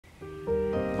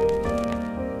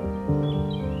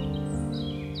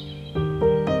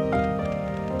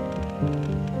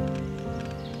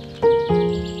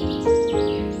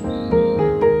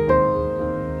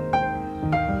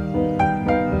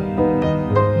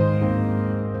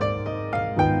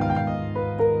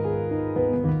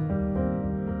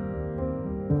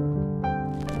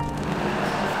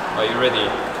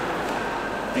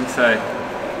so.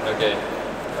 Okay.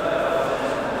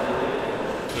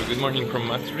 So good morning from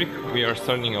Maastricht. We are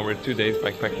starting our 2 days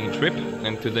bikepacking trip,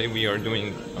 and today we are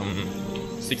doing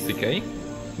 60k.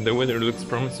 The weather looks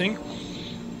promising,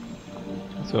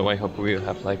 so I hope we will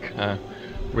have like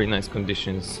really nice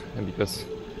conditions, because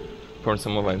for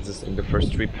some of us this is like the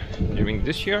first trip during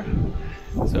this year.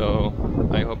 So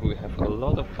I hope we have a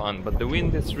lot of fun, but the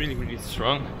wind is really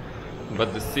strong,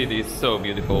 but the city is so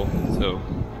beautiful. So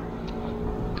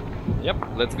yep,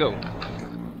 let's go.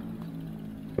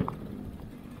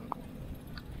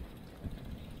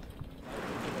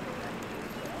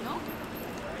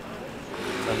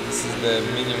 And this is the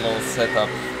minimal setup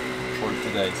for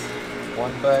 2 days.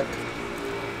 One bag,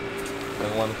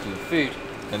 and one food,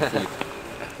 and food.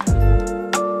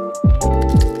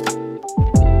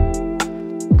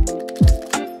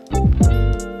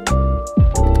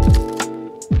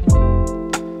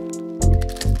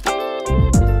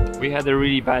 We had a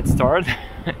really bad start.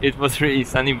 It was really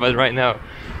sunny, but right now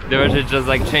the weather just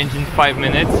like changed in 5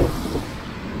 minutes,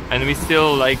 and we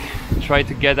still like try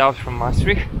to get out from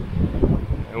Maastricht,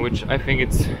 which I think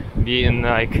it will be in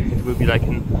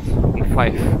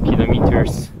 5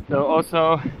 kilometers. So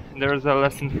also there's a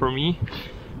lesson for me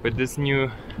with this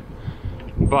new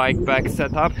bike bag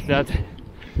setup, that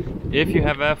if you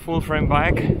have a full frame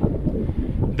bike,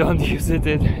 don't use it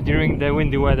during the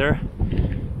windy weather,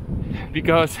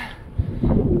 because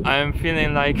I'm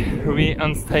feeling like really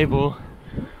unstable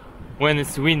when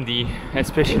it's windy,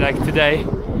 especially like today,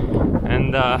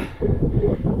 and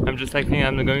I'm just like thinking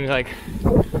I'm going like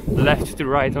left to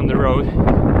right on the road,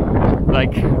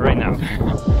 like right now.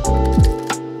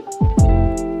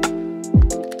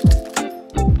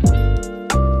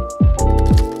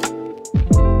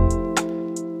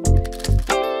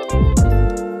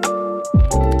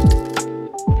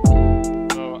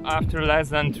 After less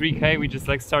than 3k we just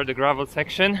like start the gravel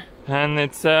section, and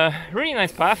it's a really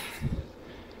nice path,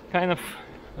 kind of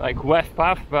like wet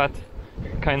path, but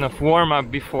kind of warm up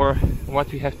before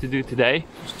what we have to do today.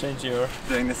 Just change your...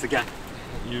 Doing this again.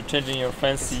 You're changing your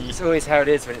fancy... It's always how it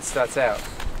is when it starts out.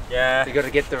 Yeah. You got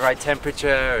to get the right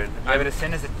temperature, and yeah, but as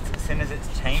soon as it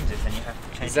changes, then you have to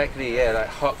change. Exactly, yeah, like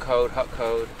hot, cold, hot,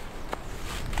 cold.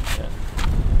 Yeah.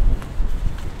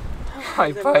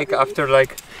 I bike after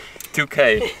like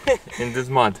 2k in this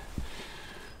mud.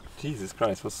 Jesus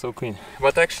Christ, was so clean.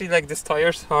 But actually like these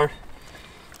tires are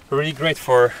really great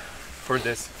for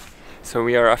this. So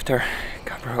we are after a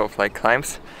couple of like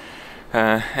climbs,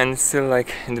 and it's still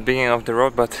like in the beginning of the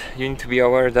road, but you need to be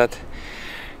aware that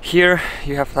here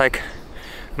you have like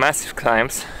massive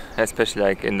climbs, especially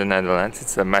like in the Netherlands.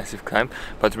 It's a massive climb,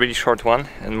 but really short one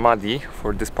and muddy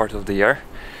for this part of the year.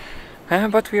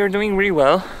 But we are doing really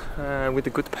well with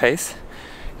a good pace.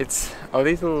 It's a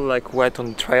little like wet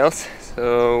on the trails,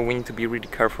 so we need to be really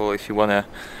careful if you wanna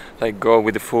like go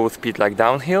with the full speed like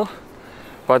downhill.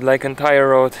 But like entire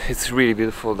road, it's really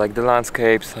beautiful. Like the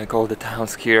landscapes, like all the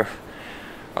towns here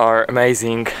are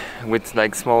amazing, with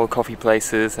like small coffee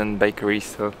places and bakeries.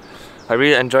 So I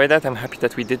really enjoy that. I'm happy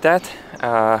that we did that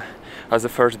as the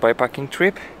first bikepacking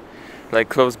trip, like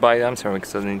close by Amsterdam,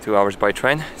 because it's only 2 hours by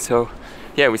train. So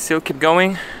yeah, we still keep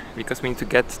going because we need to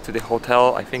get to the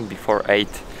hotel, I think, before 8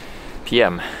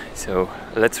 p.m. So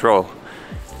let's roll.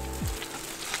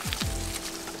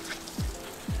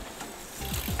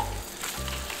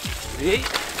 Ready?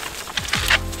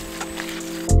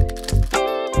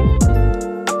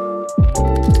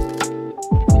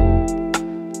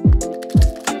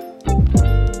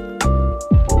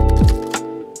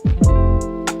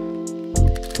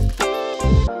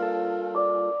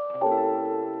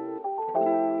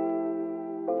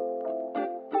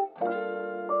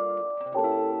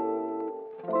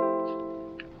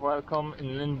 Welcome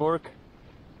in Limburg.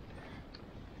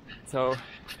 So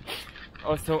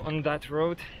also on that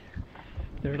road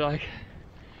there's like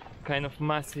kind of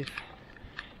massive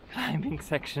climbing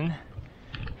section.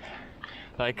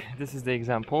 Like this is the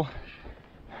example.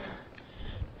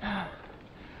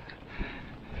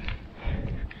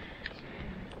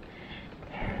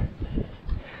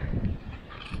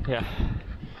 Yeah,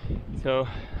 so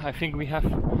I think we have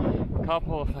a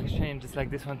couple of like changes like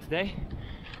this one today,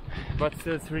 but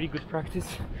still it's really good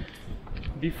practice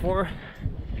before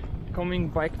coming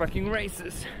bikepacking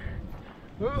races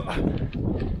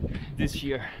this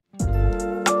year.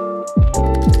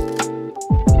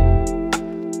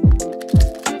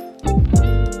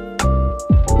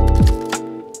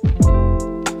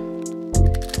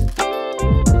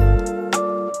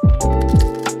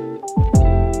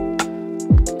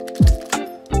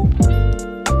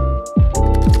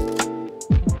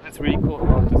 That's really cool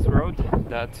about this road,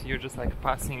 that you're just like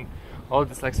passing all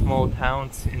these like small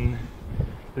towns in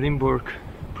Limburg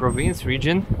province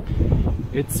region.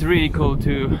 It's really cool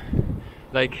to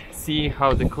like see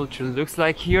how the culture looks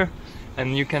like here,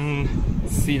 and you can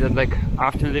see that like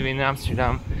after living in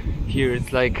Amsterdam, here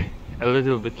it's like a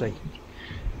little bit like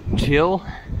chill,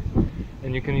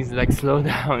 and you can easily like slow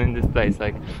down in this place.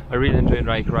 Like I really enjoyed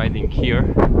like riding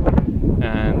here,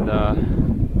 and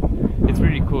it's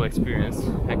really cool experience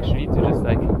actually to just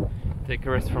like take a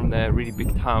rest from the really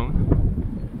big town,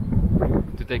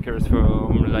 to take a rest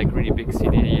from like really big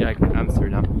city like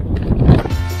Amsterdam.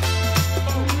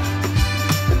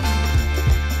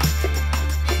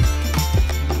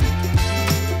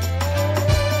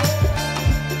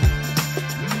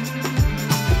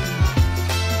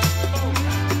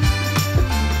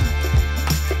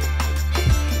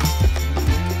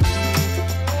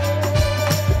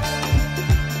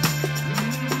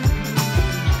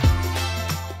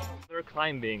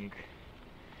 Climbing.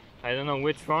 I don't know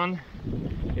which one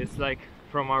it's like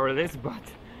from our list, but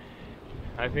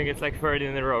I think it's like third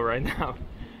in a row right now.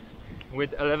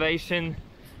 With elevation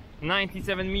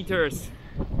 97 meters.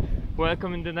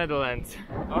 Welcome in the Netherlands.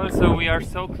 Also, we are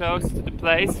so close to the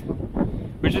place,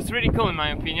 which is really cool in my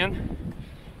opinion,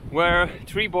 where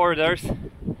three borders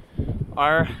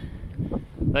are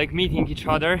like meeting each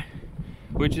other,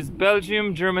 which is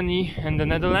Belgium, Germany and the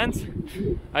Netherlands.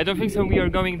 I don't think so we are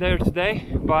going there today,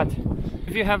 but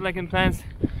if you have like in plans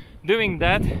doing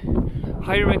that,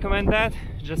 highly recommend that.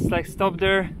 Just like stop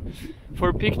there for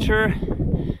a picture,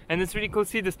 and it's really cool to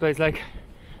see this place, like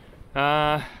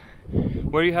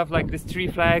where you have like these three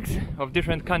flags of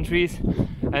different countries,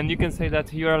 and you can say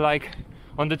that you are like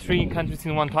on the three countries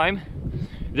in one time.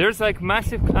 There's like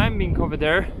massive climbing over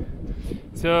there,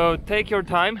 so take your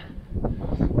time.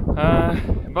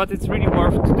 But it's really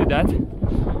worth to do that,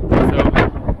 so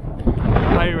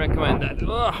I recommend that.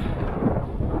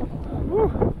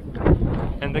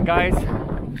 And the guys,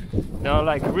 they are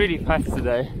like really fast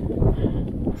today.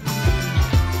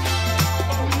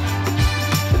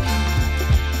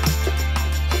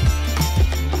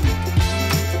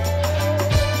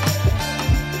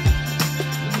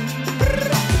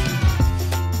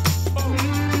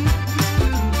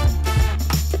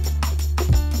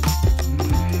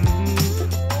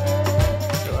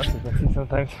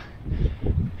 Sometimes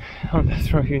on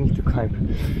that road you need to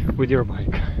climb with your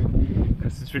bike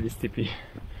because it's really steepy.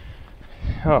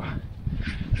 Oh.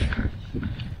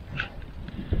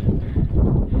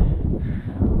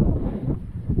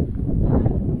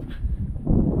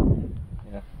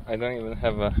 Yeah, I don't even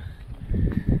have a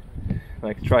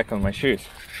like track on my shoes.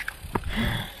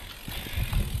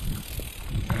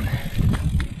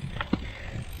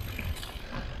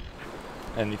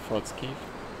 Any thoughts, Keith?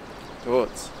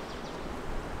 Thoughts?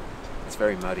 It's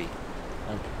very muddy.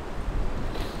 Okay.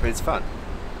 But it's fun.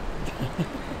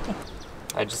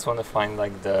 I just want to find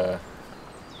like the...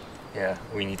 Yeah,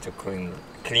 we need to clean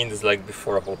this like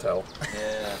before a hotel.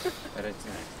 Yeah, I don't know.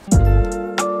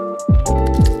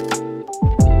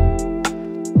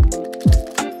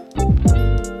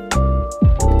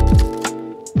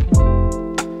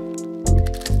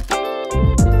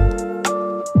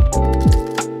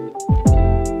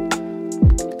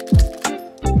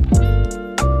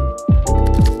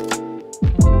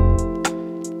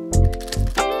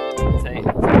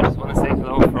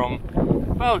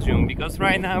 Belgium, because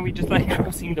right now we just like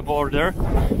crossing the border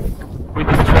with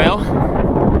this trail.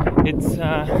 It's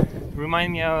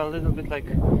remind me of a little bit like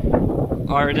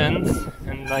Ardennes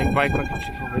and like bikepacking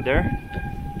trip over there.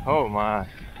 Oh my!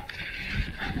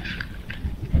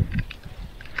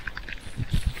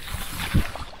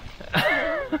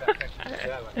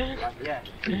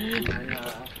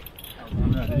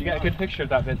 Did you get a good picture of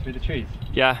that bit through the trees?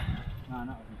 Yeah. No,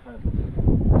 that was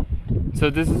incredible. So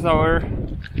this is our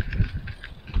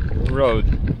road.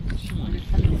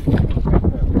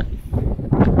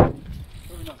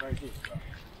 Probably not very deep, but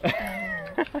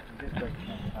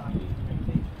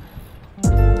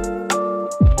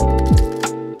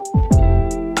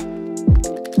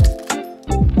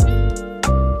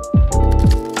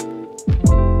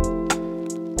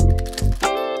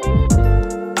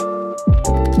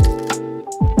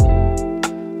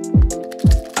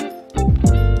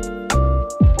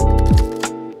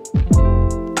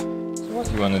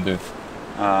want to do?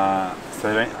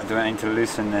 so do I need to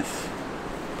loosen this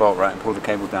bolt, right, and pull the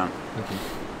cable down? Okay.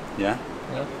 Yeah?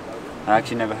 Yeah. I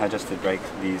actually never had adjusted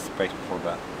these brakes before,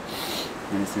 but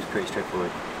I mean, this is pretty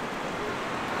straightforward.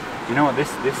 You know what this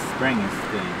spring is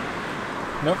doing?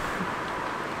 Nope.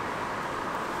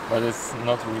 But it's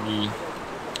not really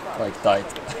like tight.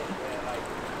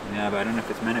 Yeah, but I don't know if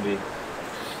it's meant to be.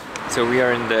 So we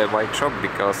are in the bike shop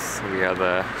because we had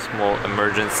a small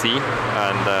emergency,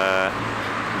 and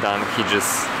Dan, he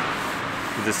just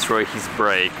destroyed his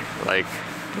brake like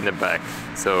in the back.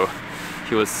 So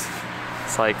he was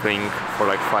cycling for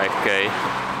like 5k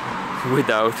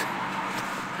without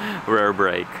rear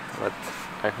brake, but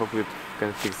I hope we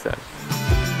can fix that.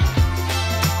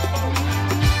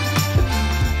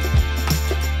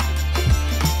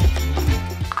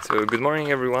 So good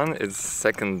morning everyone, it's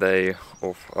second day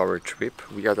of our trip.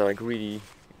 We got like really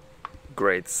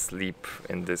great sleep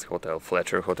in this hotel,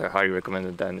 Fletcher Hotel, highly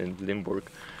recommended that in Limburg.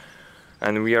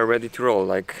 And we are ready to roll.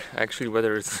 Like actually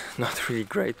weather is not really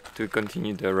great to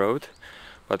continue the road,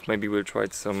 but maybe we'll try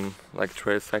some like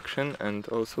trail section. And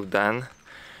also Dan,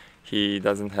 he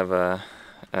doesn't have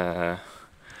a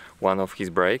one of his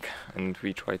brake, and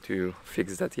we tried to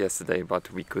fix that yesterday but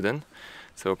we couldn't.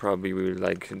 So probably we'll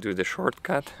like do the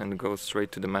shortcut and go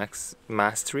straight to the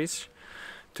Maastricht,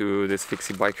 to this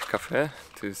Fixie Bike Cafe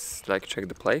to like check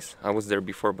the place. I was there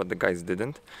before but the guys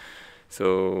didn't.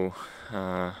 So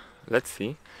let's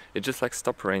see. It just like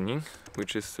stopped raining,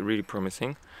 which is really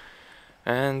promising.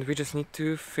 And we just need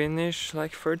to finish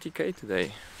like 30k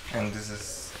today. And this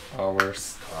is our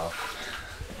stuff.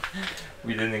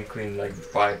 We didn't clean like the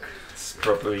bike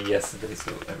properly yesterday,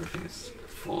 so everything is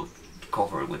full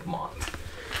covered with mud.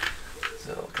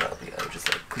 So probably I'll just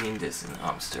like clean this in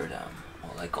Amsterdam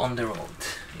or like on the road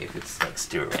if it's like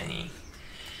still rainy.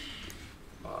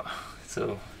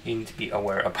 So you need to be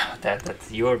aware about that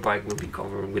your bike will be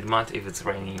covered with mud if it's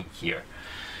raining here.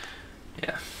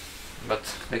 Yeah, but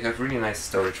they have really nice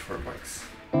storage for bikes.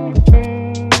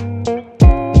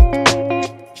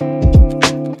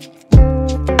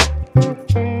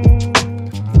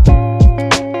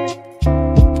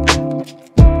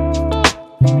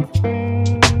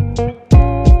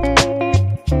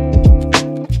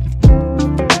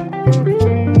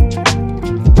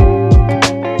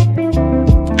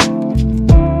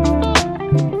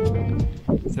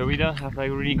 So we don't have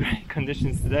like really great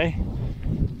conditions today,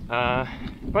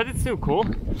 but it's still cool.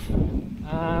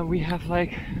 We have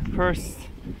like first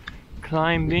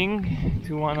climbing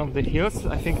to one of the hills.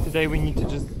 I think today we need to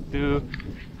just do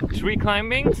 3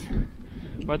 climbings,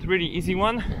 but really easy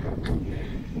one.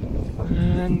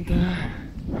 And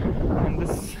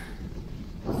this.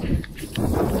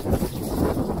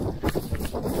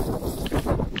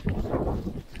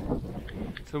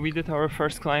 So we did our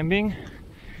first climbing.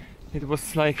 It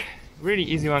was like really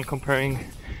easy one comparing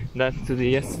that to the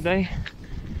yesterday.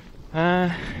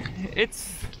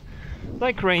 It's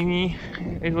like rainy.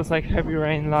 It was like heavy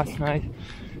rain last night,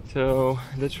 so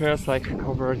the trail's like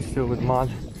covered still with mud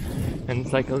and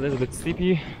it's like a little bit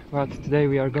sleepy, but today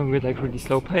we are going with like really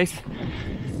slow pace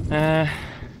and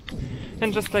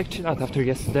just like chill out after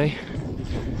yesterday.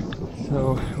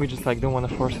 So we just like don't want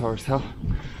to force ourselves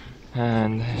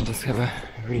and just have a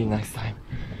really nice time.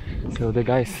 So the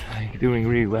guys like doing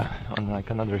really well on like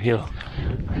another hill.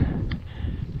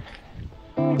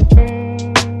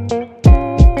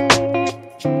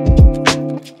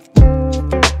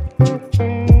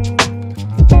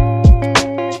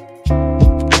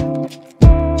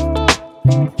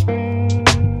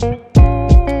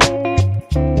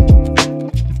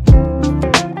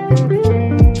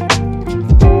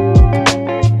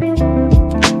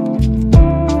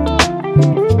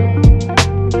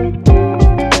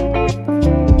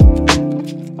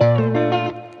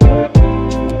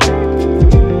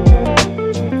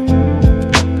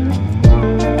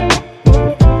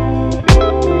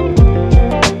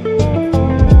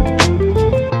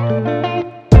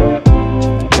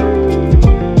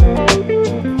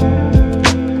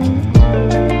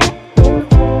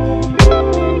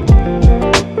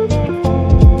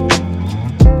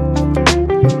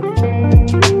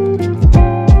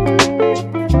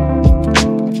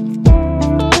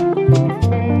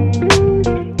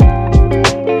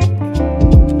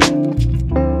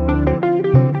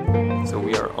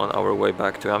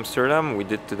 Back to Amsterdam. We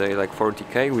did today like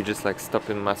 40k. We just like stopped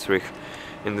in Maastricht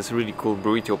in this really cool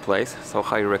BURRITO place, so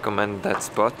highly recommend that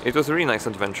spot. It was a really nice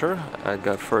adventure. I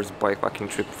got first bikepacking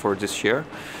trip for this year.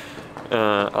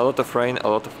 A lot of rain, a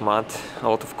lot of mud, a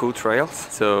lot of cool trails.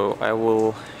 So I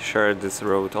will share this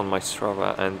road on my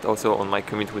Strava and also on my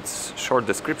commit with short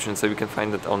description, so you can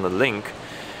find it on the link.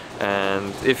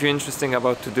 And if you're interested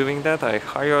about doing that, I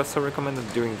highly also recommend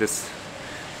doing this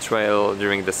trail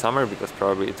during the summer, because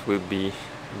probably it will be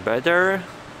better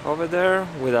over there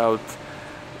without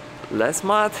less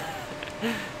mud.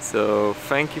 So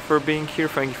thank you for being here,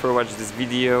 thank you for watching this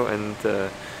video, and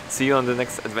see you on the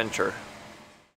next adventure.